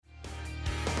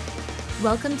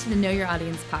Welcome to the Know Your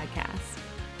Audience podcast.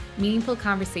 Meaningful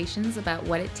conversations about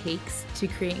what it takes to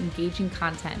create engaging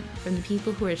content from the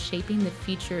people who are shaping the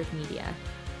future of media.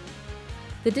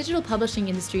 The digital publishing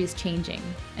industry is changing,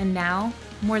 and now,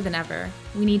 more than ever,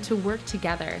 we need to work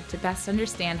together to best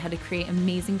understand how to create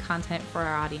amazing content for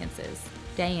our audiences,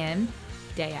 day in,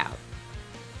 day out.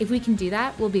 If we can do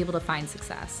that, we'll be able to find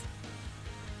success.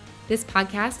 This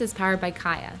podcast is powered by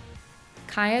Kaya.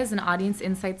 Kaya is an audience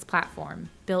insights platform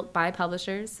built by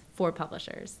publishers for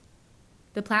publishers.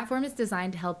 The platform is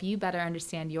designed to help you better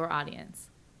understand your audience,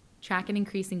 track and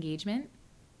increase engagement,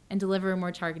 and deliver a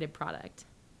more targeted product.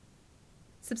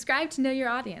 Subscribe to Know Your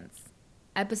Audience.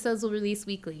 Episodes will release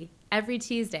weekly, every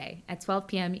Tuesday at 12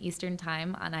 p.m. Eastern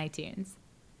Time on iTunes.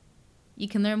 You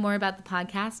can learn more about the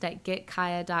podcast at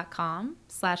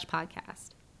getkaya.com/podcast.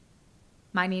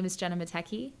 My name is Jenna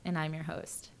Matecki, and I'm your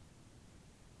host.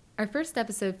 Our first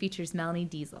episode features Melanie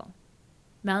Deziel.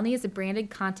 Melanie is a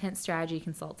branded content strategy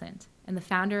consultant and the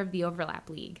founder of the Overlap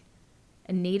League,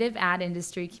 a native ad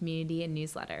industry community and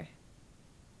newsletter.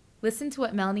 Listen to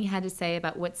what Melanie had to say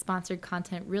about what sponsored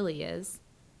content really is,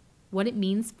 what it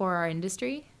means for our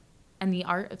industry, and the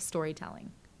art of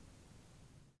storytelling.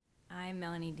 I'm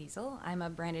Melanie Deziel. I'm a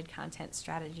branded content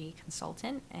strategy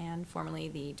consultant and formerly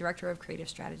the director of creative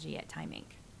strategy at Time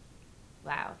Inc.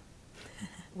 Wow.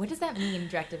 What does that mean,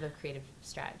 director of creative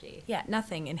strategy? Yeah,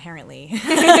 nothing inherently.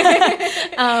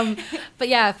 But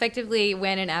yeah, effectively,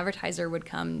 when an advertiser would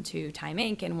come to Time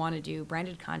Inc. and want to do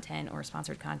branded content or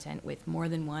sponsored content with more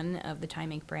than one of the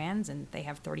Time Inc. brands, and they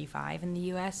have 35 in the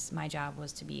U.S., my job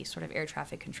was to be sort of air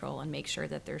traffic control and make sure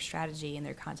that their strategy and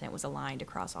their content was aligned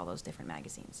across all those different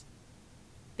magazines.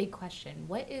 Big question.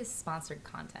 What is sponsored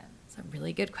content? It's a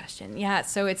really good question. Yeah,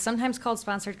 so it's sometimes called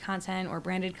sponsored content or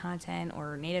branded content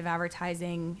or native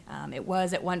advertising. It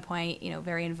was at one point,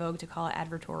 very in vogue to call it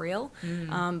advertorial.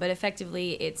 But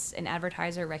effectively, it's an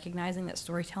advertiser recognizing that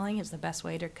storytelling is the best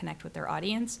way to connect with their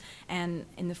audience. And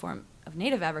in the form of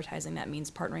native advertising, that means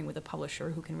partnering with a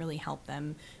publisher who can really help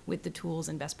them with the tools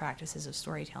and best practices of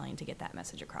storytelling to get that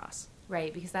message across.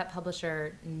 Right, because that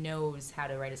publisher knows how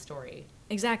to write a story.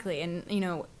 Exactly. And,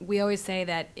 we always say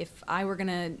that if I were going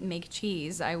to make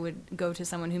cheese, I would go to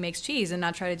someone who makes cheese and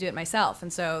not try to do it myself.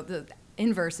 And so the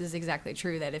inverse is exactly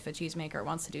true, that if a cheesemaker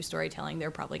wants to do storytelling,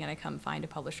 they're probably going to come find a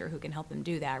publisher who can help them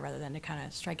do that rather than to kind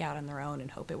of strike out on their own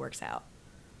and hope it works out.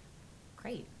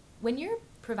 Great. When you're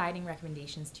providing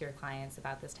recommendations to your clients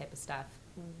about this type of stuff,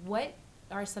 what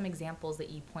are some examples that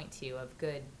you point to of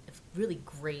really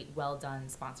great, well-done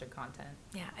sponsored content?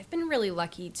 Yeah, I've been really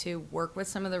lucky to work with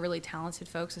some of the really talented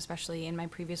folks, especially in my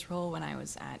previous role when I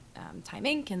was at Time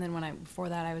Inc. And then before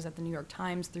that, I was at the New York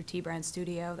Times through T-Brand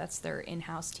Studio. That's their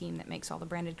in-house team that makes all the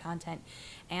branded content.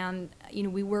 And,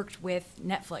 we worked with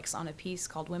Netflix on a piece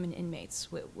called Women Inmates,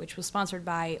 which was sponsored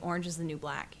by Orange is the New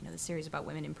Black, the series about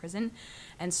women in prison.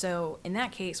 And so in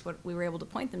that case, what we were able to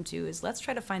point them to is let's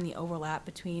try to find the overlap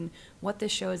between what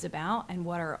this show is about and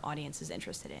what our audience is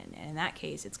interested in. And in that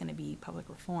case, it's going to be public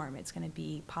reform, it's going to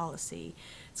be policy,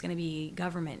 it's going to be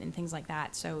government and things like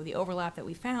that. So the overlap that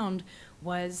we found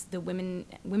was the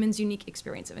women's unique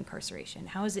experience of incarceration.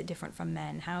 How is it different from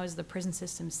men? How is the prison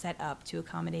system set up to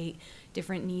accommodate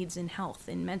different needs in health,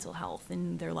 in mental health,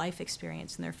 in their life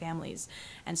experience, in their families?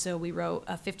 And so we wrote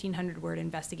a 1,500-word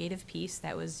investigative piece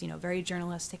that was, very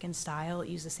journalistic in style. It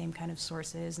used the same kind of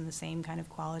sources and the same kind of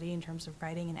quality in terms of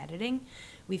writing and editing.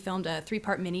 We filmed a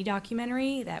 3-part mini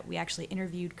documentary that we actually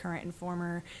interviewed current and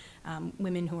former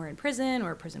women who are in prison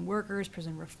or prison workers,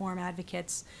 prison reform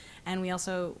advocates. And we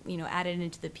also, added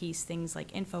into the piece things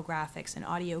like infographics and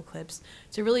audio clips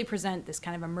to really present this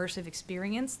kind of immersive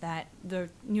experience that the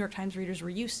New York Times readers were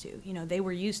used to. They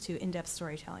were used to in-depth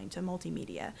storytelling, to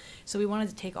multimedia. So we wanted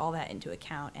to take all that into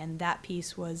account. And that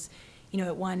piece was,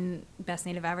 it won Best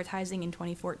Native Advertising in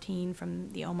 2014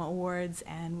 from the OMA Awards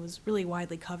and was really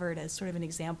widely covered as sort of an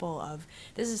example of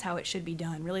this is how it should be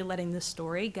done, really letting the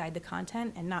story guide the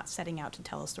content and not setting out to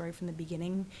tell a story from the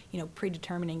beginning,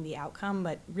 predetermining the outcome,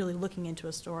 but really looking into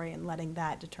a story and letting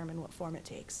that determine what form it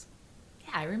takes.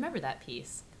 Yeah, I remember that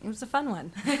piece. It was a fun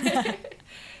one.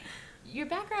 Your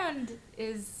background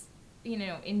is,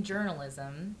 in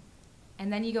journalism,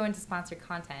 and then you go into sponsored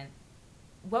content.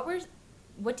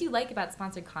 What do you like about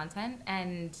sponsored content,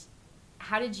 and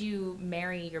how did you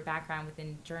marry your background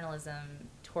within journalism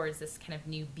towards this kind of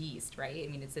new beast, right?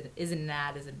 I mean, is it an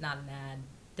ad? Is it not an ad?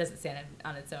 Does it stand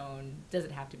on its own? Does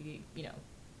it have to be,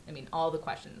 I mean, all the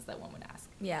questions that one would ask.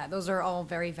 Yeah, those are all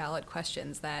very valid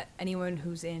questions that anyone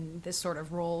who's in this sort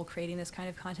of role creating this kind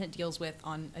of content deals with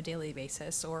on a daily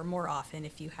basis, or more often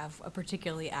if you have a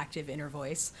particularly active inner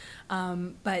voice.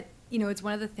 But, it's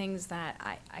one of the things that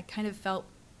I kind of felt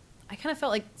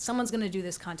like someone's going to do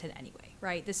this content anyway,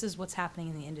 right? This is what's happening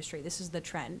in the industry. This is the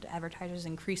trend. Advertisers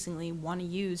increasingly want to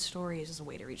use stories as a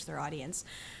way to reach their audience.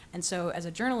 And so as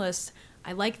a journalist,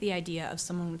 I like the idea of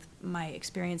someone with my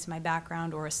experience, my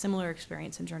background, or a similar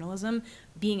experience in journalism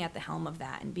being at the helm of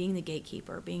that and being the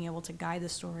gatekeeper, being able to guide the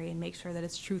story and make sure that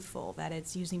it's truthful, that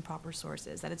it's using proper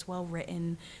sources, that it's well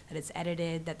written, that it's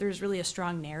edited, that there's really a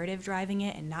strong narrative driving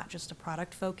it and not just a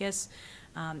product focus.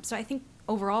 So I think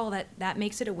overall that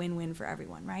makes it a win-win for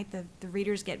everyone, right? The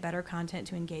readers get better content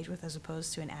to engage with as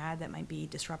opposed to an ad that might be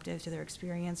disruptive to their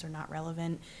experience or not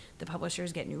relevant. The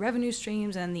publishers get new revenue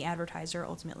streams, and the advertiser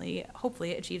ultimately,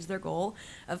 hopefully, achieves their goal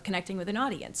of connecting with an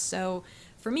audience. So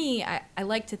for me, I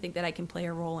like to think that I can play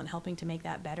a role in helping to make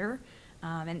that better,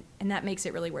 and that makes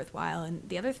it really worthwhile. And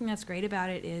the other thing that's great about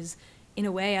it is, in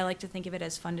a way, I like to think of it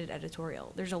as funded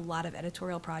editorial. There's a lot of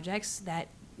editorial projects that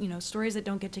stories that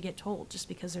don't get told just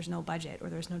because there's no budget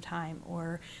or there's no time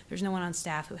or there's no one on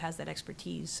staff who has that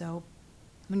expertise. So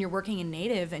when you're working in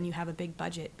native and you have a big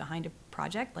budget behind a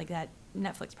project like that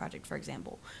Netflix project, for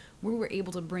example, we were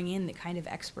able to bring in the kind of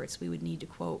experts we would need to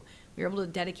quote. We were able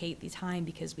to dedicate the time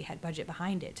because we had budget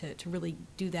behind it to really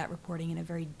do that reporting in a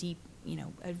very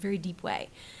deep way.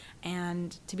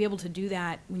 And to be able to do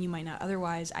that when you might not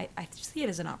otherwise, I see it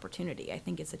as an opportunity. I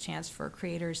think it's a chance for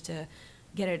creators to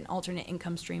get an alternate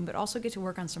income stream, but also get to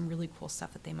work on some really cool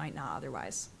stuff that they might not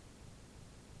otherwise.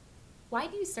 Why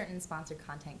do certain sponsored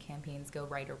content campaigns go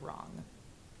right or wrong?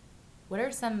 What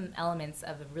are some elements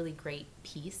of a really great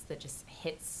piece that just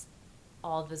hits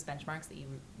all of those benchmarks that you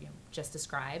just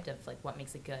described of like what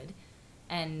makes it good?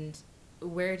 And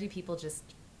where do people just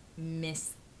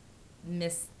miss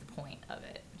the point of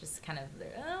it? Just kind of,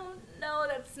 oh, no,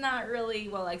 that's not really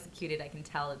well executed. I can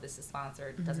tell that this is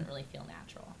sponsored. It doesn't really feel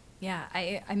natural. Yeah,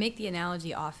 I make the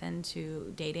analogy often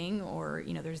to dating, or,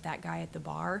 there's that guy at the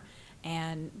bar,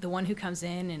 and the one who comes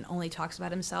in and only talks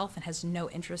about himself and has no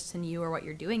interest in you or what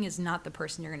you're doing is not the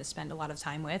person you're going to spend a lot of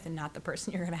time with and not the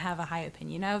person you're going to have a high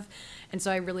opinion of. And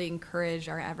so I really encourage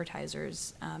our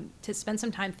advertisers to spend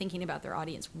some time thinking about their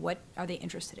audience. What are they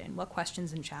interested in? What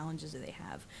questions and challenges do they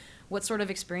have? What sort of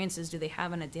experiences do they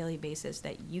have on a daily basis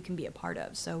that you can be a part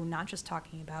of? So not just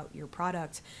talking about your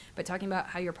product, but talking about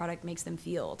how your product makes them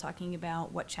feel, talking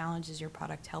about what challenges your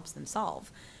product helps them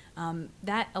solve.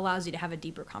 That allows you to have a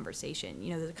deeper conversation,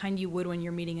 the kind you would when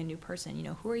you're meeting a new person.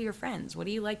 Who are your friends? What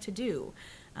do you like to do?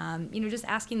 Just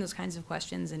asking those kinds of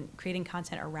questions and creating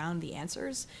content around the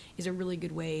answers is a really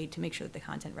good way to make sure that the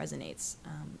content resonates.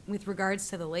 With regards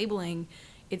to the labeling,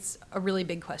 it's a really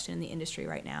big question in the industry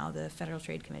right now. The Federal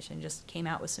Trade Commission just came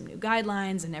out with some new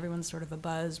guidelines, and everyone's sort of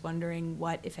abuzz, wondering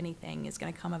what, if anything, is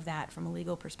going to come of that from a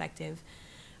legal perspective.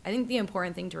 I think the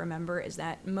important thing to remember is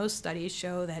that most studies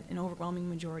show that an overwhelming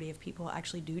majority of people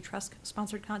actually do trust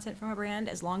sponsored content from a brand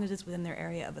as long as it's within their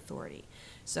area of authority.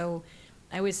 So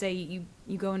I always say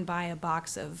you go and buy a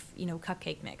box of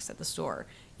cupcake mix at the store.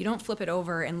 You don't flip it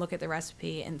over and look at the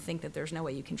recipe and think that there's no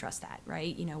way you can trust that,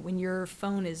 right? When your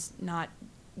phone is not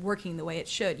working the way it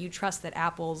should, you trust that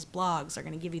Apple's blogs are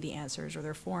going to give you the answers, or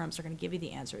their forums are going to give you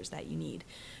the answers that you need.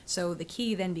 So the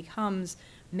key then becomes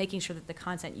making sure that the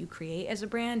content you create as a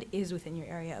brand is within your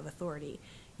area of authority.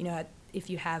 If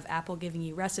you have Apple giving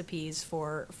you recipes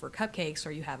for cupcakes,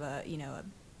 or you have a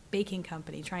baking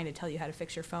company trying to tell you how to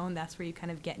fix your phone, that's where you kind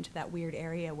of get into that weird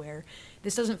area where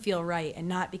this doesn't feel right, and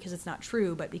not because it's not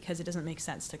true, but because it doesn't make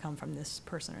sense to come from this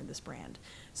person or this brand.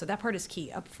 So that part is key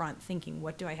up front, thinking,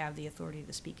 what do I have the authority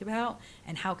to speak about,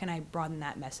 and how can I broaden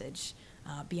that message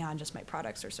beyond just my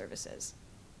products or services?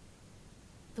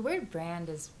 The word brand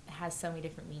has so many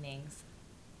different meanings.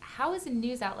 How is a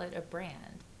news outlet a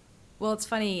brand? Well, it's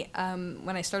funny,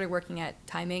 when I started working at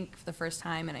Time Inc. for the first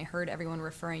time and I heard everyone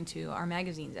referring to our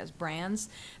magazines as brands,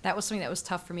 that was something that was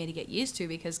tough for me to get used to,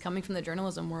 because coming from the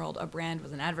journalism world, a brand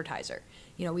was an advertiser.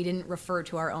 We didn't refer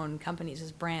to our own companies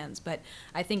as brands, but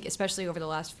I think especially over the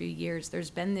last few years,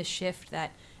 there's been this shift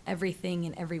that everything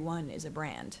and everyone is a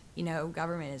brand.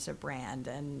 Government is a brand,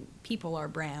 and people are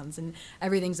brands, and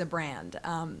everything's a brand.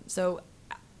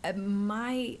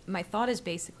 My thought is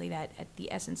basically that at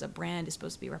the essence, a brand is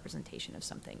supposed to be a representation of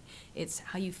something. It's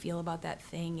how you feel about that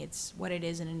thing. It's what it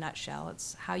is in a nutshell.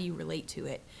 It's how you relate to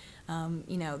it.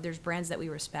 There's brands that we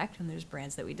respect and there's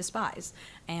brands that we despise.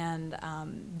 And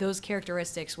those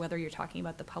characteristics, whether you're talking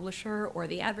about the publisher or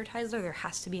the advertiser, there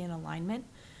has to be an alignment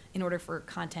in order for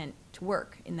content to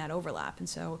work in that overlap. And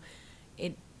so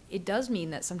it does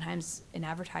mean that sometimes an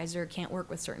advertiser can't work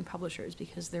with certain publishers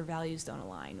because their values don't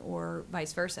align, or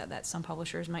vice versa, that some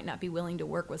publishers might not be willing to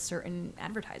work with certain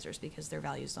advertisers because their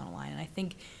values don't align. And I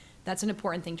think that's an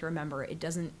important thing to remember.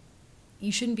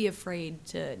 You shouldn't be afraid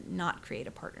to not create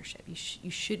a partnership.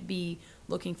 You should be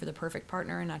looking for the perfect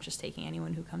partner and not just taking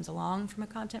anyone who comes along from a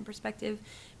content perspective,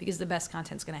 because the best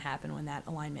content's going to happen when that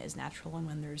alignment is natural and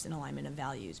when there's an alignment of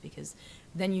values, because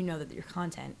then you know that your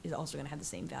content is also going to have the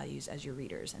same values as your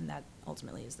readers, and that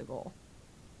ultimately is the goal.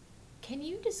 Can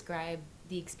you describe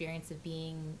the experience of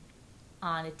being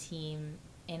on a team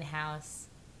in-house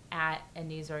at a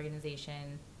news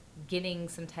organization, getting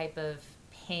some type of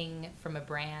ping from a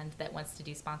brand that wants to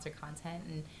do sponsored content,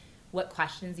 and what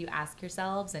questions you ask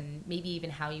yourselves, and maybe even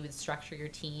how you would structure your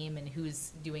team and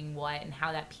who's doing what and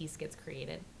how that piece gets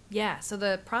created? Yeah, so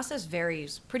the process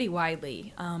varies pretty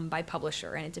widely by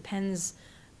publisher, and it depends.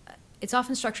 It's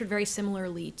often structured very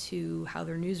similarly to how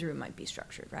their newsroom might be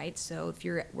structured, right? So if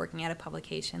you're working at a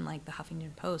publication like the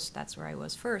Huffington Post, that's where I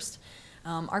was first,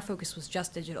 our focus was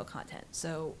just digital content.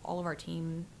 So all of our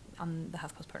team on the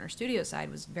HuffPost Partner Studio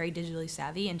side was very digitally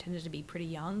savvy and tended to be pretty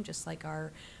young, just like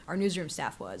our newsroom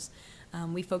staff was.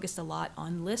 We focused a lot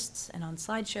on lists and on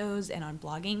slideshows and on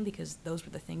blogging, because those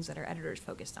were the things that our editors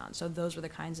focused on. So those were the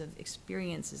kinds of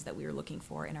experiences that we were looking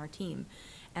for in our team.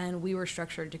 And we were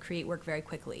structured to create work very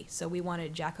quickly. So we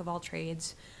wanted jack of all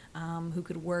trades, who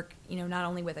could work, not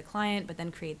only with a client, but then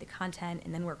create the content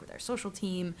and then work with our social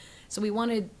team. So we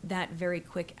wanted that very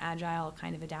quick, agile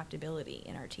kind of adaptability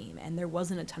in our team. And there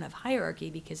wasn't a ton of hierarchy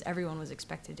because everyone was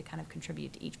expected to kind of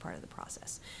contribute to each part of the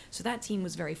process. So that team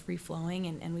was very free-flowing,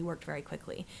 and we worked very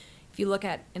quickly. If you look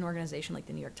at an organization like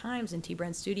the New York Times and T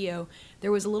Brand Studio,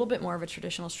 there was a little bit more of a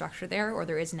traditional structure there, or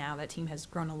there is now. That team has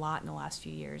grown a lot in the last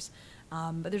few years.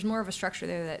 But there's more of a structure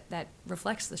there that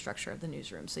reflects the structure of the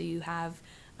newsroom. So you have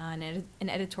an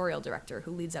editorial director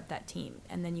who leads up that team,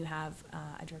 and then you have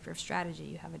a director of strategy,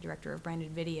 you have a director of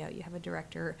branded video, you have a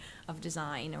director of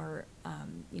design, or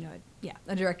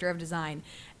a director of design.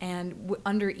 And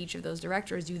under each of those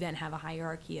directors, you then have a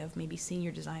hierarchy of maybe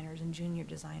senior designers and junior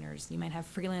designers. You might have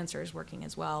freelancers working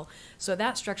as well. So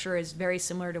that structure is very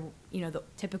similar to the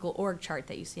typical org chart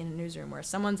that you see in a newsroom, where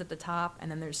someone's at the top, and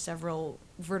then there's several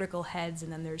vertical heads,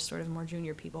 and then there's sort of more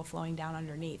junior people flowing down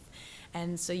underneath.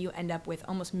 And so you end up with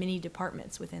almost mini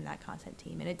departments within that content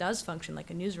team. And it does function like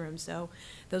a newsroom. So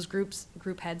those group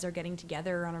heads are getting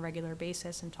together on a regular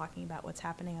basis and talking about what's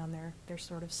happening on their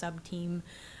sort of sub-team,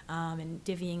 and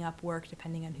divvying up work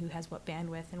depending on who has what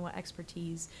bandwidth and what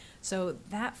expertise. So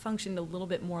that functioned a little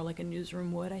bit more like a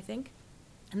newsroom would, I think.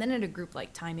 And then at a group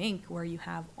like Time Inc., where you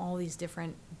have all these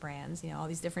different brands, all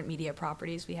these different media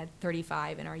properties, we had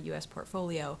 35 in our U.S.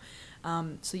 portfolio.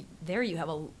 So there you have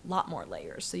a lot more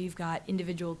layers. So you've got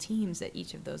individual teams at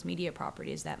each of those media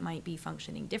properties that might be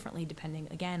functioning differently depending,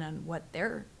 again, on what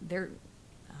their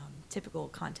typical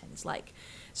content is like.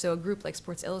 So a group like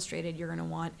Sports Illustrated, you're going to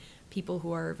want people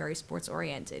who are very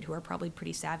sports-oriented, who are probably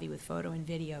pretty savvy with photo and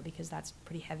video, because that's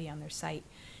pretty heavy on their site.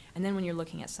 And then when you're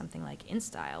looking at something like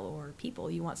InStyle or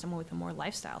People, you want someone with a more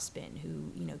lifestyle spin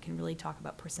who, can really talk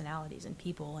about personalities and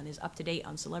people and is up to date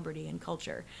on celebrity and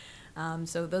culture.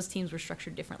 So those teams were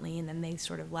structured differently, and then they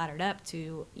sort of laddered up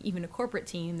to even a corporate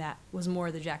team that was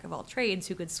more the jack of all trades,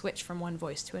 who could switch from one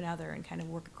voice to another and kind of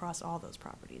work across all those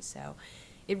properties. So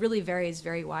it really varies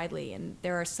very widely, and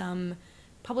there are some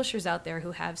publishers out there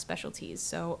who have specialties.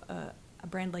 So a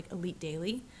brand like Elite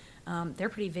Daily, they're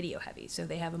pretty video heavy, so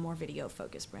they have a more video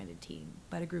focused branded team.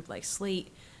 But a group like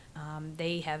Slate,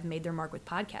 they have made their mark with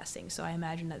podcasting, so I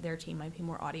imagine that their team might be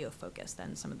more audio focused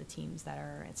than some of the teams that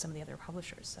are at some of the other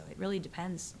publishers. So it really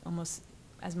depends, almost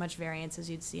as much variance as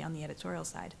you'd see on the editorial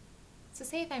side. So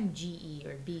say if I'm GE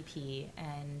or BP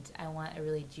and I want a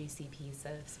really juicy piece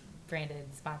of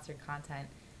branded sponsored content,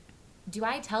 do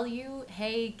I tell you,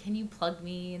 hey, can you plug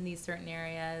me in these certain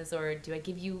areas, or do I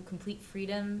give you complete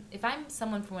freedom? If I'm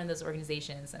someone from one of those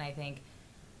organizations and I think,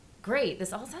 great,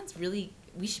 this all sounds really,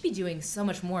 we should be doing so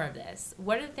much more of this,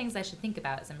 what are the things I should think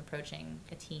about as I'm approaching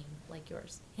a team like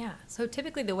yours? Yeah, so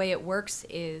typically the way it works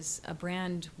is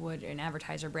an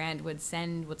advertiser brand would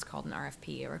send what's called an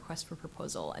RFP, a request for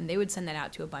proposal, and they would send that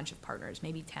out to a bunch of partners,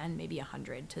 maybe 10, maybe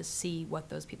 100, to see what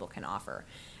those people can offer.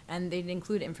 And they'd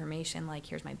include information like,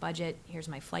 here's my budget, here's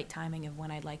my flight timing of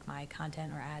when I'd like my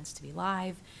content or ads to be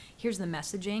live, here's the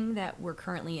messaging that we're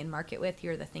currently in market with,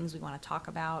 here are the things we want to talk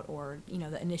about, or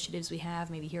the initiatives we have,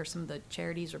 maybe here are some of the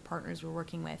charities or partners we're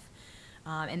working with.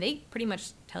 And they pretty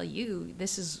much tell you,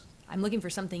 I'm looking for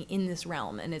something in this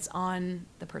realm, and it's on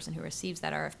the person who receives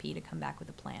that RFP to come back with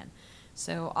a plan.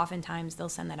 So oftentimes they'll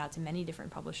send that out to many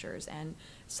different publishers, and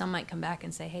some might come back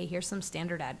and say, hey, here's some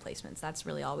standard ad placements. That's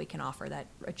really all we can offer that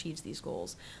achieves these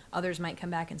goals. Others might come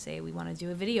back and say, we want to do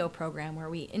a video program where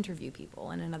we interview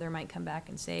people. And another might come back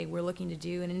and say, we're looking to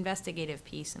do an investigative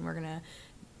piece, and we're going to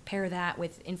pair that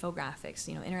with infographics,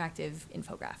 interactive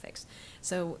infographics.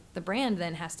 So the brand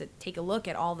then has to take a look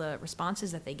at all the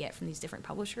responses that they get from these different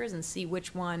publishers and see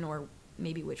which one, or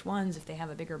maybe which ones, if they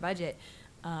have a bigger budget,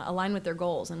 align with their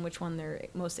goals and which one they're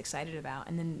most excited about.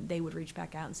 And then they would reach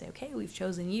back out and say, okay, we've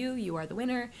chosen you, you are the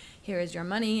winner, here is your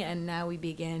money, and now we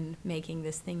begin making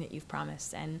this thing that you've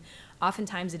promised. And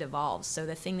oftentimes it evolves. So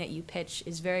the thing that you pitch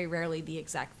is very rarely the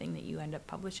exact thing that you end up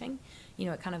publishing.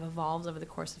 It kind of evolves over the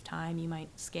course of time. You might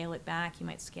scale it back, you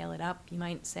might scale it up, you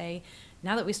might say,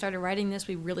 now that we started writing this,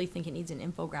 we really think it needs an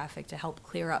infographic to help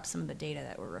clear up some of the data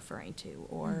that we're referring to.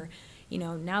 Or,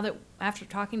 now that after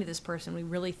talking to this person, we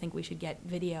really think we should get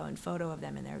video and photo of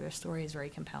them in there. Their story is very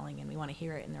compelling and we want to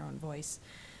hear it in their own voice.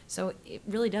 So it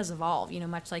really does evolve,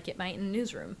 much like it might in a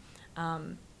newsroom.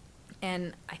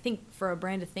 And I think for a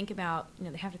brand to think about,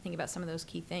 they have to think about some of those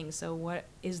key things. So what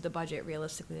is the budget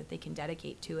realistically that they can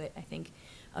dedicate to it? I think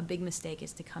a big mistake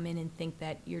is to come in and think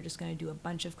that you're just going to do a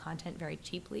bunch of content very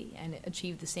cheaply and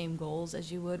achieve the same goals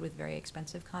as you would with very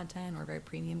expensive content or very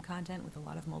premium content with a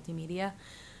lot of multimedia.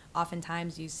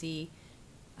 Oftentimes you see,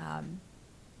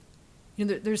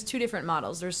 there's two different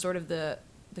models. There's sort of the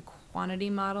quantity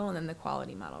model and then the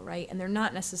quality model, right? And they're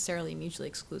not necessarily mutually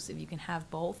exclusive. You can have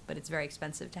both, but it's very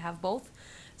expensive to have both.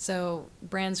 So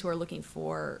brands who are looking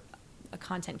for a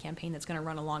content campaign that's going to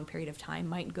run a long period of time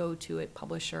might go to a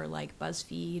publisher like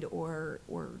BuzzFeed or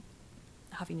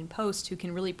Huffington Post, who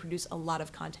can really produce a lot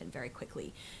of content very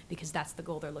quickly because that's the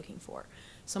goal they're looking for.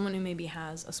 Someone who maybe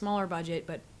has a smaller budget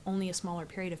but only a smaller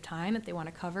period of time that they want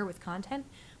to cover with content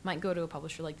might go to a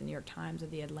publisher like the New York Times or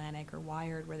the Atlantic or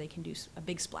Wired, where they can do a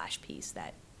big splash piece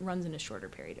that runs in a shorter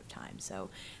period of time. So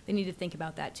they need to think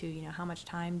about that too. How much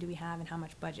time do we have and how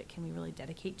much budget can we really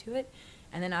dedicate to it?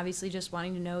 And then obviously just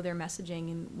wanting to know their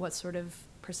messaging and what sort of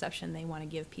perception they want to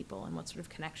give people and what sort of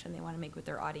connection they want to make with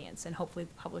their audience. And hopefully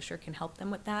the publisher can help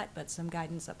them with that, but some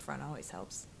guidance up front always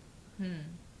helps.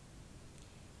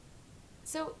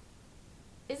 So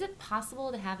is it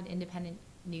possible to have an independent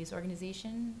news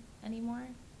organization anymore?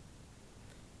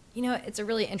 It's a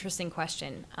really interesting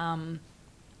question,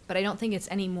 but I don't think it's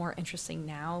any more interesting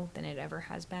now than it ever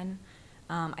has been.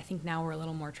 I think now we're a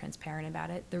little more transparent about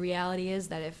it. The reality is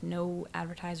that if no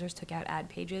advertisers took out ad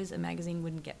pages, a magazine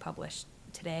wouldn't get published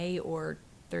today or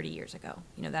 30 years ago.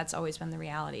 That's always been the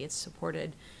reality. It's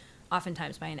supported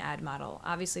oftentimes by an ad model.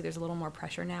 Obviously, there's a little more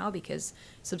pressure now because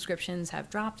subscriptions have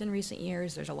dropped in recent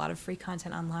years. There's a lot of free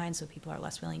content online, so people are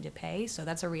less willing to pay. So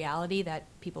that's a reality that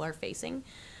people are facing.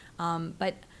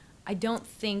 But I don't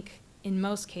think in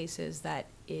most cases that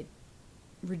it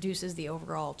reduces the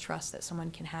overall trust that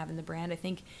someone can have in the brand. I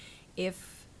think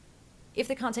if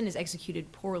the content is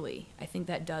executed poorly, I think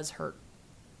that does hurt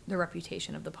the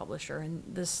reputation of the publisher, and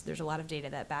there's a lot of data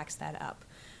that backs that up.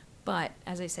 But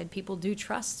as I said, people do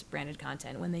trust branded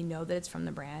content when they know that it's from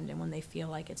the brand and when they feel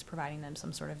like it's providing them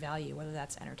some sort of value, whether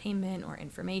that's entertainment or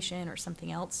information or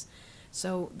something else.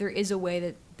 So there is a way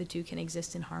that the two can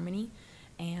exist in harmony.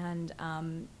 And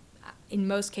in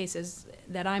most cases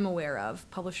that I'm aware of,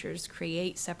 publishers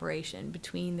create separation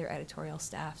between their editorial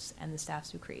staffs and the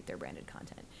staffs who create their branded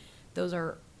content. Those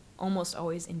are almost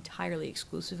always entirely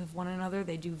exclusive of one another.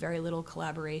 They do very little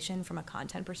collaboration from a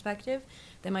content perspective.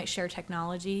 They might share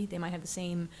technology. They might have the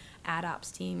same ad ops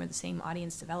team or the same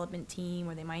audience development team,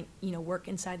 or they might work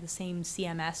inside the same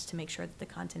CMS to make sure that the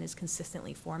content is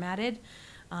consistently formatted.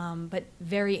 But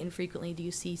very infrequently do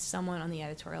you see someone on the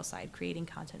editorial side creating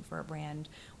content for a brand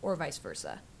or vice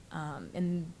versa.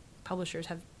 And publishers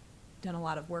have done a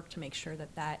lot of work to make sure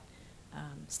that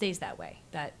stays that way,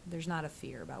 that there's not a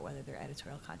fear about whether their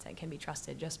editorial content can be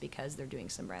trusted just because they're doing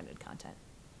some branded content.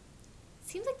 It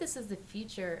seems like this is the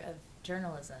future of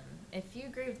journalism. If you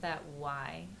agree with that,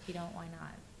 why? If you don't, why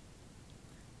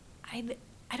not?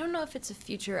 I don't know if it's a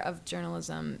future of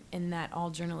journalism in that all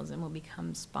journalism will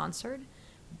become sponsored,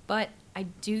 but I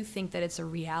do think that it's a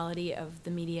reality of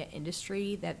the media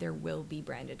industry that there will be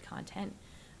branded content.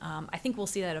 I think we'll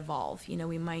see that evolve.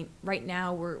 We might, right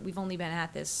now, we've only been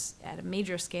at this at a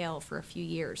major scale for a few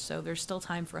years, so there's still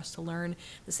time for us to learn.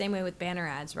 The same way with banner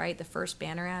ads, right? The first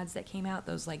banner ads that came out,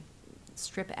 those like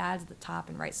strip ads at the top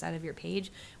and right side of your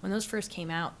page, when those first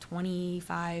came out,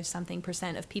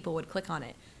 25-something% of people would click on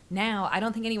it. Now, I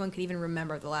don't think anyone could even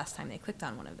remember the last time they clicked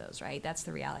on one of those, right? That's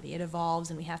the reality. It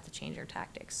evolves, and we have to change our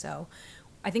tactics. So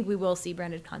I think we will see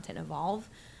branded content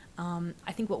evolve.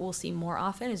 I think what we'll see more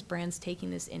often is brands taking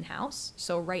this in-house.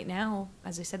 So right now,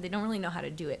 as I said, they don't really know how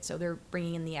to do it. So they're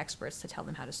bringing in the experts to tell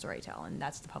them how to storytell, and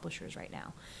that's the publishers right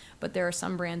now. But there are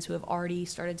some brands who have already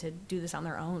started to do this on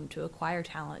their own, to acquire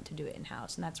talent to do it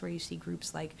in-house. And that's where you see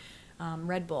groups like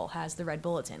Red Bull has the Red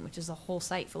Bulletin, which is a whole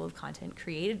site full of content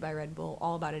created by Red Bull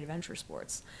all about adventure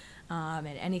sports and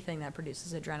anything that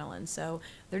produces adrenaline. So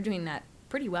they're doing that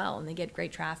pretty well, and they get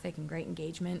great traffic and great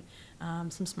engagement.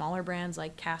 Some smaller brands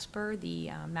like Casper, the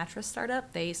mattress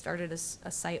startup, they started a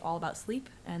site all about sleep,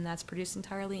 and that's produced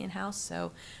entirely in-house.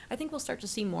 So I think we'll start to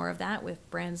see more of that with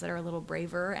brands that are a little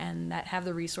braver and that have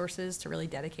the resources to really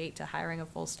dedicate to hiring a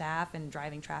full staff and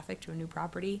driving traffic to a new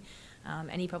property.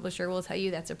 Any publisher will tell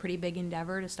you that's a pretty big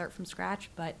endeavor to start from scratch,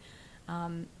 but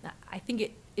I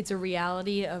think it's a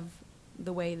reality of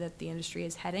the way that the industry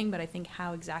is heading, but I think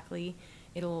how exactly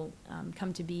it'll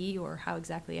come to be, or how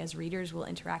exactly as readers will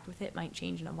interact with it, might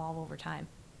change and evolve over time.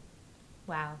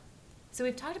 Wow. So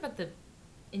we've talked about the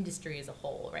industry as a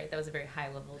whole, right? That was a very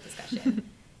high-level discussion.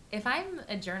 If I'm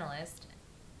a journalist,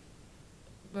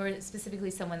 or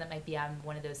specifically someone that might be on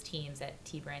one of those teams at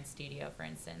T Brand Studio, for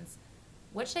instance,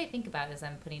 what should I think about as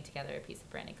I'm putting together a piece of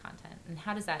branded content? And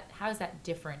how is that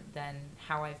different than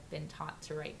how I've been taught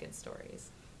to write good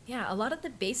stories? Yeah, a lot of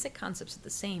the basic concepts are the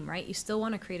same, right? You still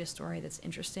want to create a story that's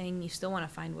interesting. You still want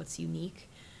to find what's unique.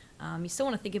 You still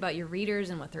want to think about your readers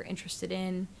and what they're interested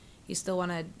in. You still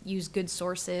want to use good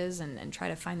sources and try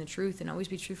to find the truth and always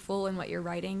be truthful in what you're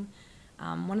writing.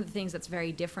 One of the things that's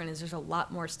very different is there's a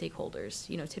lot more stakeholders.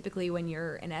 You know, typically when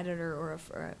you're an editor or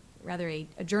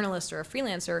a journalist or a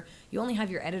freelancer, you only have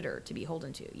your editor to be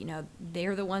beholden to. You know,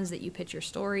 they're the ones that you pitch your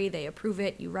story, they approve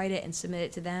it, you write it and submit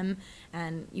it to them,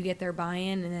 and you get their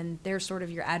buy-in, and then they're sort of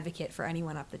your advocate for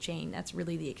anyone up the chain. That's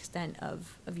really the extent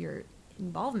of your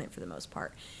involvement for the most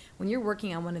part. When you're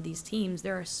working on one of these teams,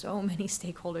 there are so many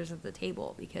stakeholders at the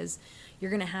table, because you're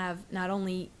going to have not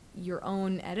only your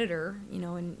own editor, you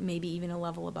know, and maybe even a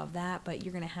level above that, but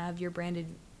you're going to have your branded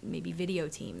maybe video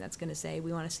team that's going to say,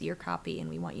 we want to see your copy and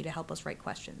we want you to help us write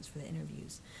questions for the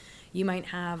interviews. You might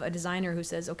have a designer who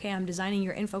says, okay, I'm designing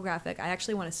your infographic. I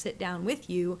actually want to sit down with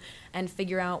you and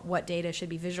figure out what data should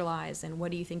be visualized and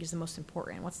what do you think is the most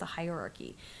important? What's the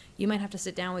hierarchy? You might have to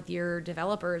sit down with your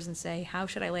developers and say, how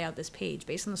should I lay out this page?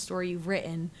 Based on the story you've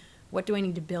written, what do I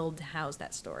need to build to house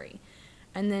that story?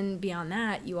 And then beyond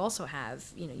that, you also have,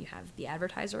 you have the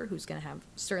advertiser who's going to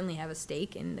certainly have a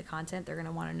stake in the content. They're going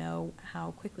to want to know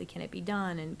how quickly can it be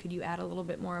done, and could you add a little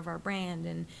bit more of our brand,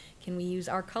 and can we use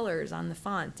our colors on the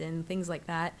font and things like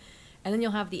that. And then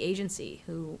you'll have the agency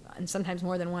and sometimes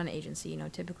more than one agency.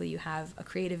 Typically you have a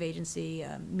creative agency,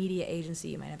 a media agency,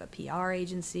 you might have a PR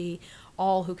agency,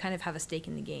 all who kind of have a stake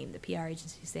in the game. The PR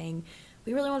agency saying,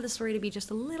 we really want the story to be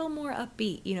just a little more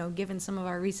upbeat, given some of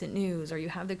our recent news. Or you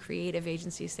have the creative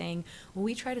agency saying, well,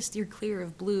 we try to steer clear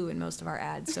of blue in most of our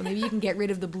ads, so maybe you can get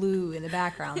rid of the blue in the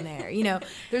background there.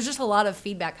 There's just a lot of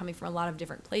feedback coming from a lot of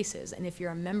different places. And if you're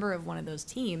a member of one of those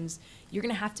teams, you're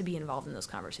going to have to be involved in those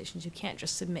conversations. You can't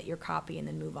just submit your copy and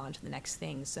then move on to the next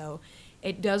thing. So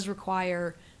it does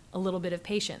require a little bit of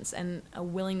patience and a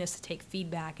willingness to take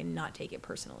feedback and not take it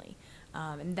personally.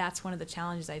 And that's one of the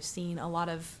challenges I've seen. A lot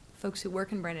of folks who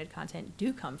work in branded content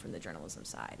do come from the journalism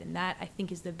side, and that, I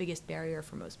think, is the biggest barrier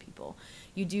for most people.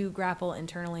 You do grapple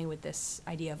internally with this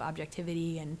idea of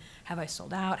objectivity and, have I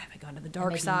sold out? Have I gone to the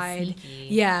dark side?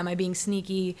 Yeah, am I being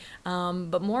sneaky?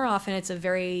 But more often it's a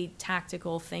very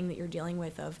tactical thing that you're dealing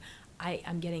with of,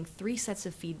 I'm getting 3 sets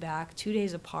of feedback 2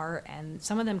 days apart, and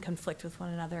some of them conflict with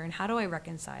one another, and how do I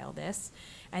reconcile this?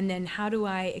 And then how do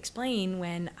I explain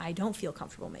when I don't feel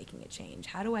comfortable making a change?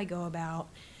 How do I go about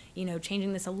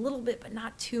changing this a little bit, but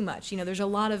not too much? There's a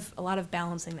lot of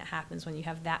balancing that happens when you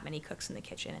have that many cooks in the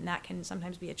kitchen, and that can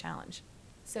sometimes be a challenge.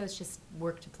 So it's just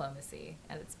work diplomacy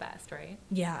at its best, right?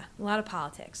 Yeah, a lot of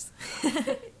politics.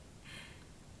 Can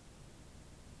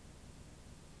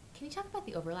you talk about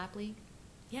the Overlap League?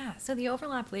 Yeah, so the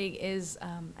Overlap League is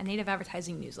a native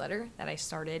advertising newsletter that I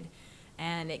started,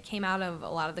 and it came out of a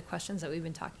lot of the questions that we've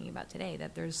been talking about today,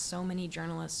 that there's so many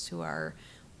journalists who are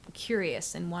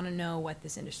curious and want to know what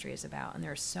this industry is about, and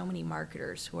there are so many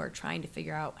marketers who are trying to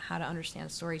figure out how to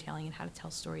understand storytelling and how to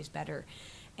tell stories better.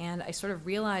 And I sort of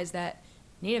realized that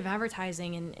native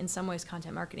advertising and, in some ways,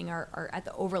 content marketing are at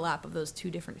the overlap of those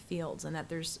 2 different fields, and that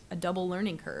there's a double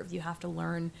learning curve. You have to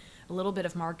learn a little bit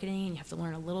of marketing, and you have to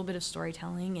learn a little bit of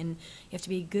storytelling, and you have to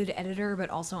be a good editor but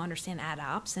also understand ad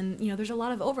ops. And there's a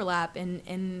lot of overlap,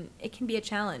 and it can be a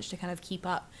challenge to kind of keep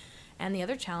up. And the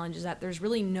other challenge is that there's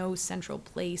really no central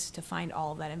place to find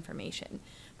all of that information.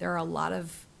 There are a lot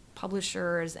of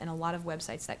publishers and a lot of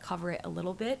websites that cover it a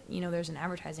little bit. There's an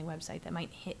advertising website that might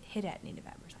hit at native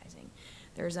advertising.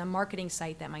 There's a marketing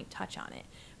site that might touch on it.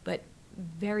 But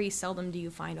very seldom do you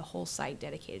find a whole site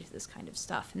dedicated to this kind of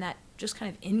stuff. And that just kind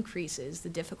of increases the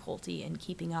difficulty in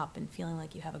keeping up and feeling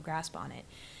like you have a grasp on it.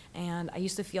 And I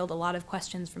used to field a lot of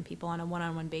questions from people on a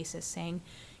one-on-one basis saying,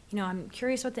 I'm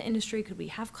curious about the industry. Could we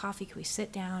have coffee? Could we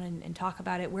sit down and talk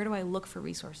about it? Where do I look for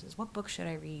resources? What books should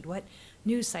I read? What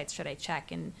news sites should I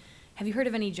check? And have you heard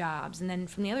of any jobs? And then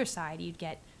from the other side, you'd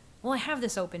get, well, I have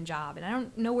this open job and I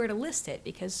don't know where to list it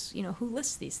because, who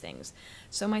lists these things?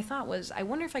 So my thought was, I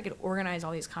wonder if I could organize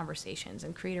all these conversations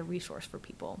and create a resource for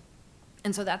people.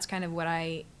 And so that's kind of what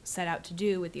I set out to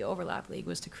do with the Overlap League,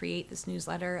 was to create this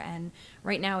newsletter. And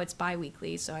right now it's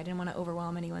bi-weekly, so I didn't want to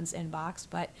overwhelm anyone's inbox,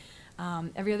 but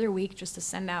every other week just to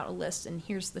send out a list, and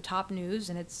here's the top news,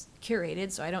 and it's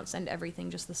curated, so I don't send everything,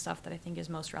 just the stuff that I think is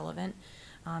most relevant.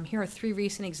 Here are 3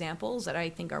 recent examples that I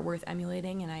think are worth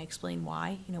emulating, and I explain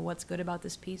why, what's good about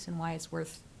this piece and why it's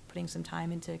worth putting some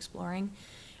time into exploring.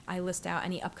 I list out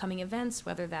any upcoming events,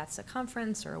 whether that's a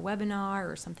conference or a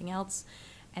webinar or something else.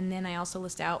 And then I also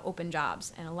list out open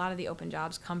jobs, and a lot of the open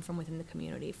jobs come from within the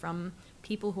community, from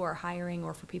people who are hiring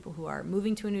or for people who are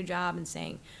moving to a new job and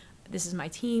saying, this is my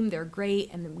team, they're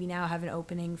great, and we now have an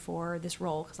opening for this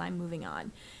role because I'm moving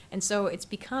on. And so it's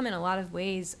become, in a lot of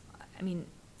ways,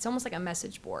 it's almost like a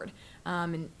message board.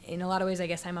 And in a lot of ways, I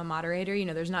guess I'm a moderator.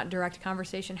 There's not direct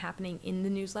conversation happening in the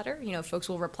newsletter. Folks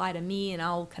will reply to me and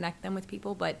I'll connect them with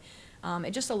people, but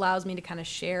it just allows me to kind of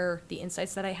share the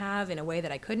insights that I have in a way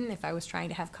that I couldn't if I was trying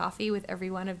to have coffee with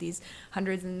every one of these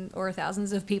hundreds or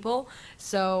thousands of people.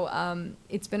 So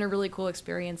it's been a really cool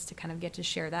experience to kind of get to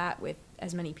share that with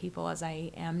as many people as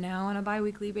I am now on a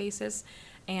bi-weekly basis,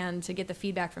 and to get the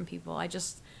feedback from people. I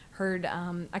just heard,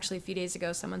 actually a few days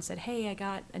ago, someone said, hey, I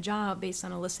got a job based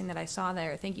on a listing that I saw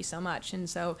there. Thank you so much. And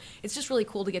so it's just really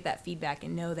cool to get that feedback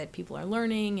and know that people are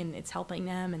learning and it's helping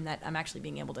them, and that I'm actually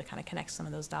being able to kind of connect some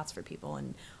of those dots for people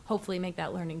and hopefully make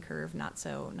that learning curve not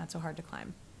so hard to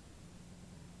climb.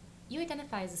 You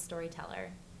identify as a storyteller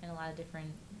in a lot of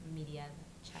different media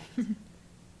checked.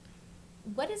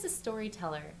 What is a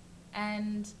storyteller,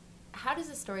 and how does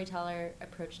a storyteller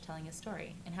approach telling a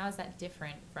story, and how is that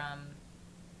different from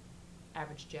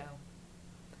average Joe?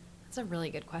 That's a really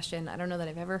good question. I don't know that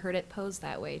I've ever heard it posed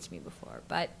that way to me before,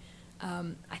 but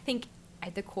I think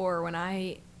at the core, when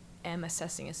I am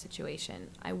assessing a situation,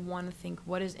 I want to think,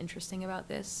 what is interesting about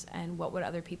this and what would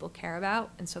other people care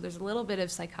about? And so there's a little bit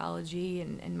of psychology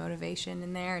and motivation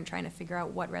in there, and trying to figure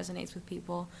out what resonates with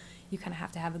people. You kind of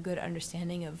have to have a good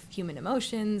understanding of human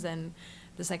emotions and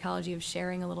the psychology of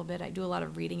sharing a little bit. I do a lot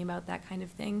of reading about that kind of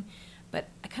thing. But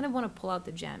I kind of want to pull out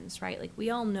the gems, right? Like, we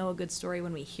all know a good story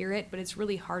when we hear it, but it's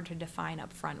really hard to define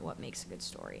up front what makes a good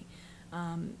story.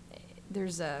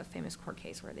 There's a famous court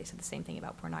case where they said the same thing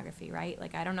about pornography, right?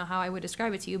 Like, I don't know how I would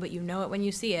describe it to you, but you know it when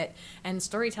you see it. And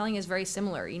storytelling is very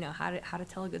similar. How to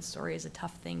tell a good story is a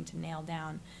tough thing to nail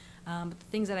down. But the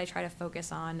things that I try to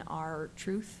focus on are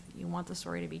truth. You want the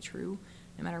story to be true,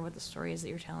 no matter what the story is that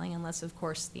you're telling, unless, of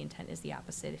course, the intent is the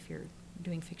opposite if you're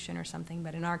doing fiction or something.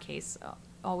 But in our case,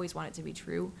 always want it to be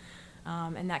true.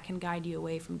 And that can guide you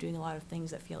away from doing a lot of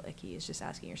things that feel icky. Is just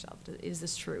asking yourself, is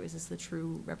this true? Is this the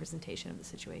true representation of the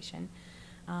situation?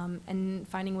 And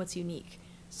finding what's unique.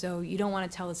 So you don't want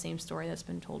to tell the same story that's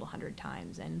been told 100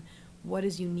 times. And what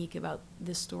is unique about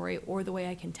this story or the way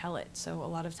I can tell it? So a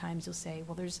lot of times you'll say,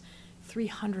 well, there's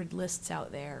 300 lists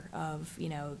out there of,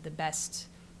 the best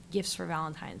gifts for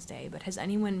Valentine's Day, but has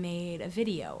anyone made a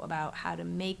video about how to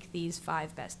make these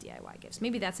 5 best DIY gifts?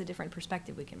 Maybe that's a different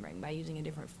perspective we can bring by using a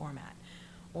different format.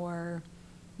 Or,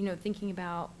 thinking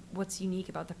about what's unique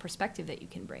about the perspective that you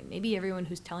can bring. Maybe everyone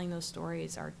who's telling those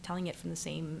stories are telling it from the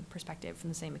same perspective, from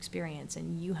the same experience,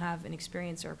 and you have an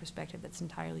experience or a perspective that's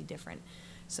entirely different.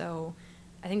 So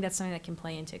I think that's something that can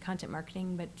play into content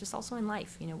marketing, but just also in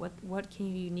life. What can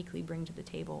you uniquely bring to the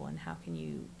table, and how can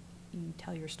you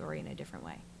tell your story in a different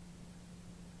way?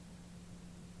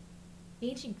 The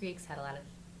ancient Greeks had a lot of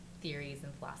theories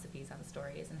and philosophies on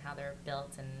stories and how they're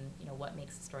built and, what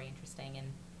makes a story interesting. And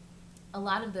a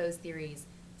lot of those theories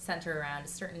center around a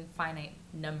certain finite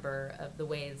number of the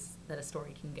ways that a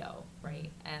story can go,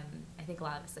 right? And I think a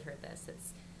lot of us have heard this.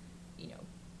 It's,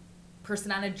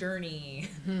 person on a journey,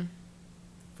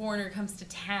 foreigner comes to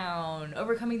town,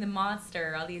 overcoming the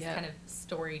monster, all these kind of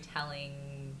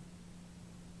storytelling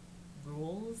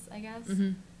rules, I guess.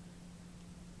 Mm-hmm.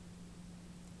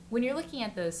 When you're looking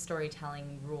at those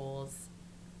storytelling rules,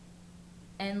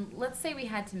 and let's say we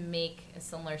had to make a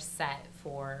similar set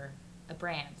for a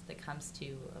brand that comes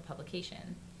to a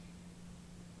publication,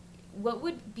 what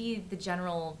would be the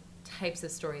general types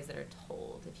of stories that are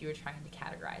told if you were trying to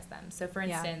categorize them? So, for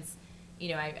instance,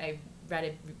 I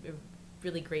read a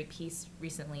really great piece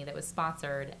recently that was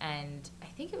sponsored, and I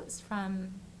think it was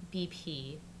from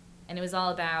BP, and it was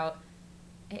all about,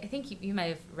 I think you might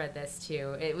have read this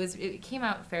too. It came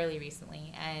out fairly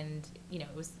recently, and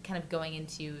it was kind of going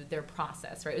into their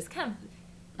process, right? It was kind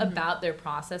of about their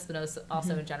process, but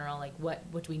also in general, like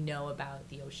what do we know about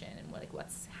the ocean and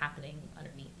what's happening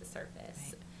underneath the surface.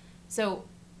 Right. So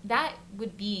that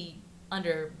would be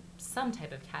under some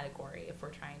type of category if we're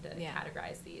trying to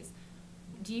categorize these.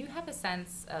 Do you have a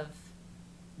sense of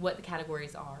what the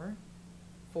categories are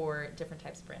for different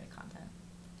types of branded content?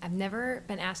 I've never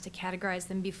been asked to categorize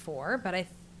them before, but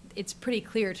it's pretty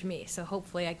clear to me. So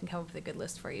hopefully I can come up with a good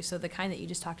list for you. So the kind that you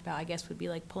just talked about, I guess, would be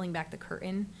like pulling back the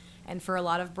curtain. And for a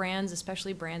lot of brands,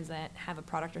 especially brands that have a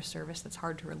product or service that's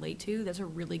hard to relate to, that's a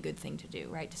really good thing to do,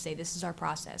 right? To say, this is our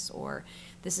process, or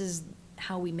this is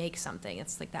how we make something.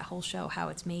 It's like that whole show, How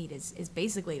It's Made, is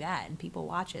basically that, and people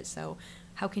watch it. So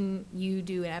how can you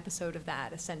do an episode of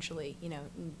that, essentially,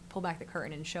 pull back the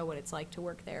curtain and show what it's like to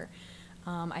work there?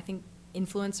 I think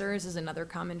influencers is another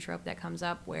common trope that comes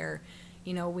up where,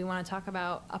 we want to talk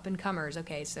about up-and-comers.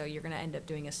 Okay, so you're going to end up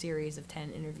doing a series of 10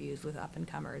 interviews with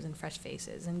up-and-comers and fresh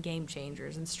faces and game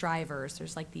changers and strivers.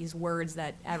 There's like these words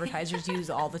that advertisers use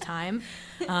all the time,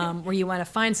 where you want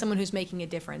to find someone who's making a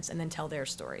difference and then tell their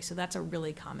story. So that's a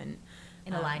really common...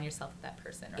 And align yourself with that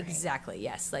person, right? Exactly,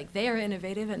 yes. Like, they are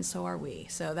innovative and so are we.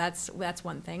 So that's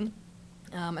one thing.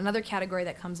 Another category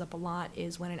that comes up a lot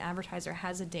is when an advertiser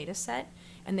has a data set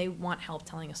and they want help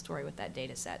telling a story with that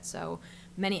data set. So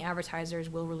many advertisers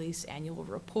will release annual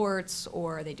reports,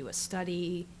 or they do a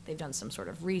study, they've done some sort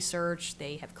of research,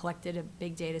 they have collected a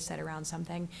big data set around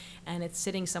something, and it's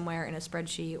sitting somewhere in a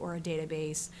spreadsheet or a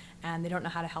database, and they don't know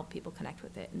how to help people connect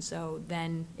with it. And so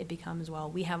then it becomes, well,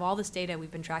 we have all this data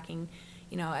we've been tracking.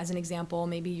 As an example,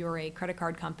 maybe you're a credit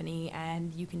card company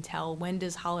and you can tell, when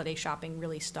does holiday shopping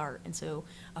really start? And so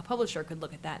a publisher could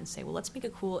look at that and say, well, let's make a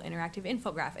cool interactive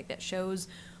infographic that shows,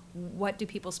 what do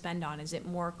people spend on? Is it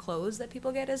more clothes that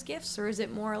people get as gifts, or is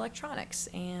it more electronics?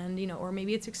 And, or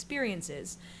maybe it's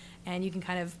experiences. And you can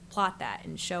kind of plot that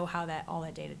and show how all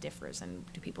that data differs, and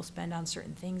do people spend on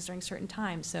certain things during certain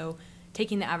times? So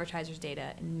taking the advertiser's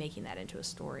data and making that into a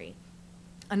story.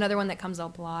 Another one that comes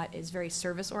up a lot is very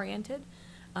service-oriented.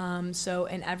 So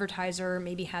an advertiser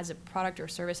maybe has a product or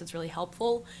service that's really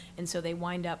helpful, and so they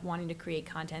wind up wanting to create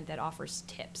content that offers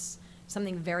tips,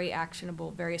 something very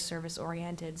actionable, very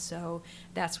service-oriented. So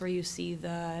that's where you see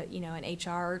an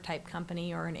HR-type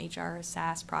company or an HR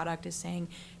SaaS product is saying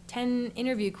 10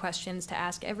 interview questions to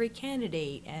ask every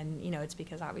candidate, and, it's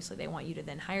because obviously they want you to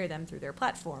then hire them through their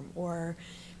platform. Or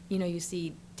you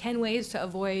see 10 ways to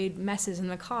avoid messes in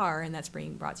the car, and that's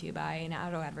being brought to you by an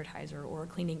auto advertiser or a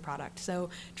cleaning product. So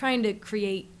trying to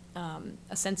create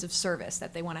a sense of service,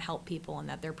 that they want to help people, and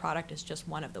that their product is just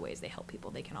one of the ways they help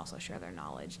people. They can also share their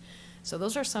knowledge. So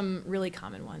those are some really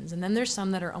common ones. And then there's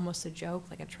some that are almost a joke,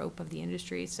 like a trope of the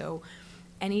industry. So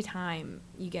anytime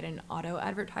you get an auto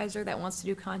advertiser that wants to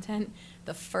do content,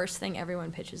 the first thing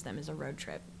everyone pitches them is a road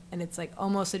trip. And it's like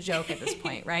almost a joke at this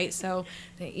point, right? So,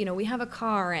 we have a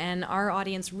car and our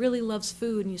audience really loves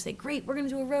food. And you say, great, we're going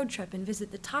to do a road trip and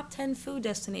visit the top 10 food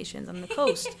destinations on the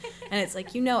coast. And it's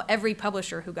like, every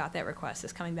publisher who got that request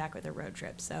is coming back with a road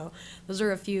trip. So those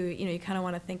are a few, you kind of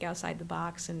want to think outside the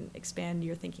box and expand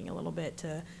your thinking a little bit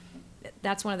to...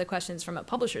 That's one of the questions from a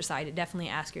publisher side to definitely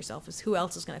ask yourself, is who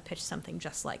else is going to pitch something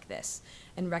just like this,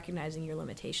 and recognizing your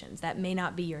limitations. That may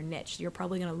not be your niche. You're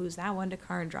probably going to lose that one to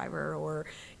Car and Driver, or,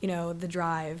 The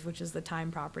Drive, which is the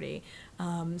Time property.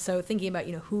 So thinking about,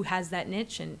 who has that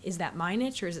niche, and is that my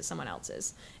niche or is it someone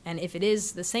else's? And if it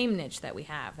is the same niche that we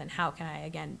have, then how can I,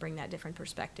 again, bring that different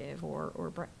perspective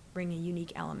or bring a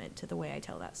unique element to the way I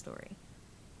tell that story?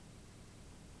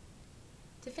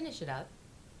 To finish it up,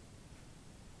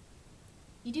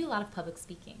 you do a lot of public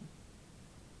speaking,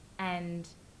 and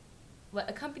what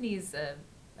accompanies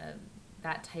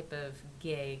that type of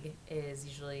gig is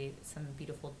usually some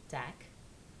beautiful deck,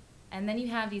 and then you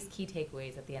have these key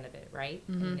takeaways at the end of it, right?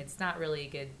 Mm-hmm. I mean, it's not really a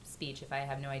good speech if I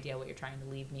have no idea what you're trying to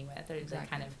leave me with, or Exactly. the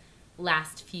kind of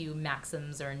last few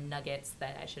maxims or nuggets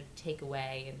that I should take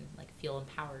away and feel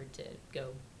empowered to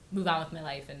go move on with my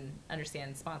life and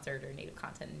understand sponsored or native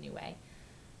content in a new way.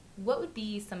 What would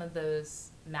be some of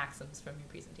those maxims from your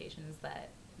presentations that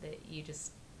you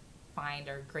just find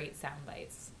are great sound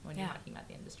bites when you're talking about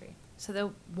the industry? So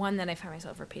the one that I find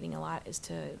myself repeating a lot is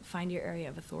to find your area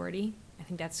of authority I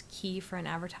think that's key for an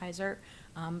advertiser.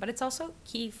 But it's also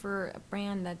key for a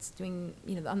brand that's doing,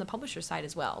 on the publisher side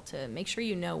as well, to make sure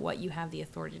you know what you have the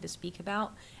authority to speak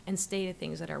about and stay to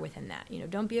things that are within that.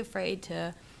 Don't be afraid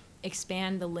to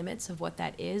expand the limits of what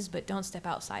that is, but don't step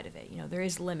outside of it. There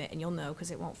is limit, and you'll know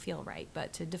because it won't feel right.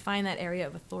 But to define that area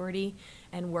of authority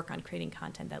and work on creating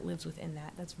content that lives within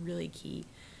that, that's really key.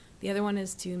 The other one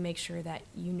is to make sure that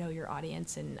you know your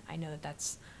audience, and I know that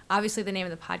that's obviously the name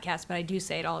of the podcast, but I do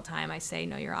say it all the time. I say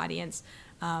know your audience.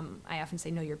 I often say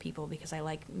know your people because I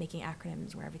like making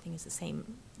acronyms where everything is the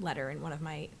same letter. In one of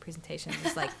my presentations,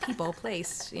 it's like people,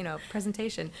 place,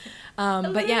 presentation.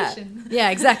 But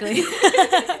yeah, exactly.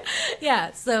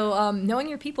 Yeah, so knowing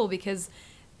your people, because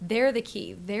they're the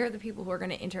key. They're the people who are going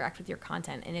to interact with your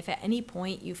content. And if at any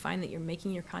point you find that you're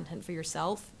making your content for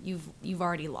yourself, you've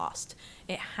already lost.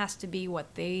 It has to be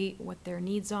what their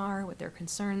needs are, what their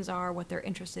concerns are, what they're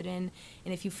interested in.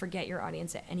 And if you forget your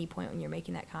audience at any point when you're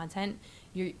making that content,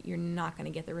 you're not going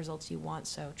to get the results you want.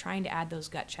 So trying to add those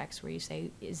gut checks where you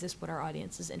say, is this what our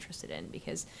audience is interested in?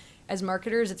 Because as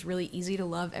marketers, it's really easy to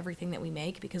love everything that we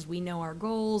make because we know our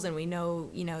goals and we know,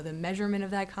 the measurement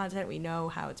of that content. We know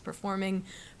how it's performing.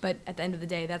 But at the end of the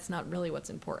day, that's not really what's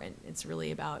important. It's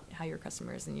really about how your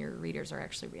customers and your readers are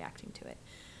actually reacting to it.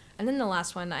 And then the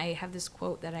last one, I have this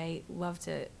quote that I love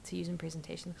to use in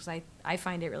presentations because I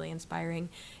find it really inspiring.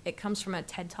 It comes from a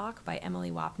TED Talk by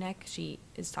Emily Wapnick. She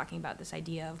is talking about this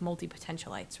idea of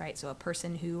multi-potentialites, right? So a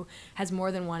person who has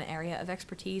more than one area of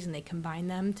expertise and they combine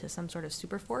them to some sort of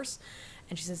super force.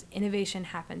 And she says, innovation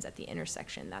happens at the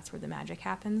intersection. That's where the magic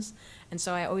happens. And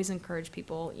so I always encourage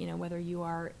people, whether you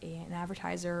are an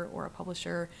advertiser or a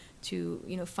publisher, to,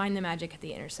 find the magic at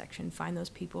the intersection. Find those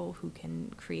people who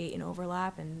can create an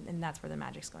overlap, and that's where the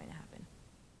magic's going to happen.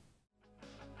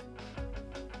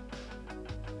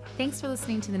 Thanks for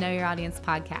listening to the Know Your Audience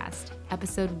podcast,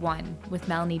 episode 1 with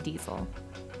Melanie Deziel.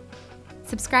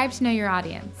 Subscribe to Know Your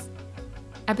Audience.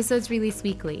 Episodes release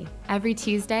weekly, every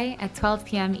Tuesday at 12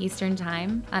 p.m. Eastern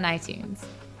Time on iTunes.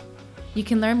 You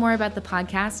can learn more about the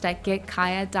podcast at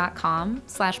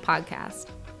getkaya.com/podcast.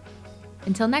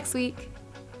 Until next week,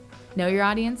 know your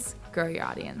audience, grow your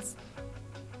audience.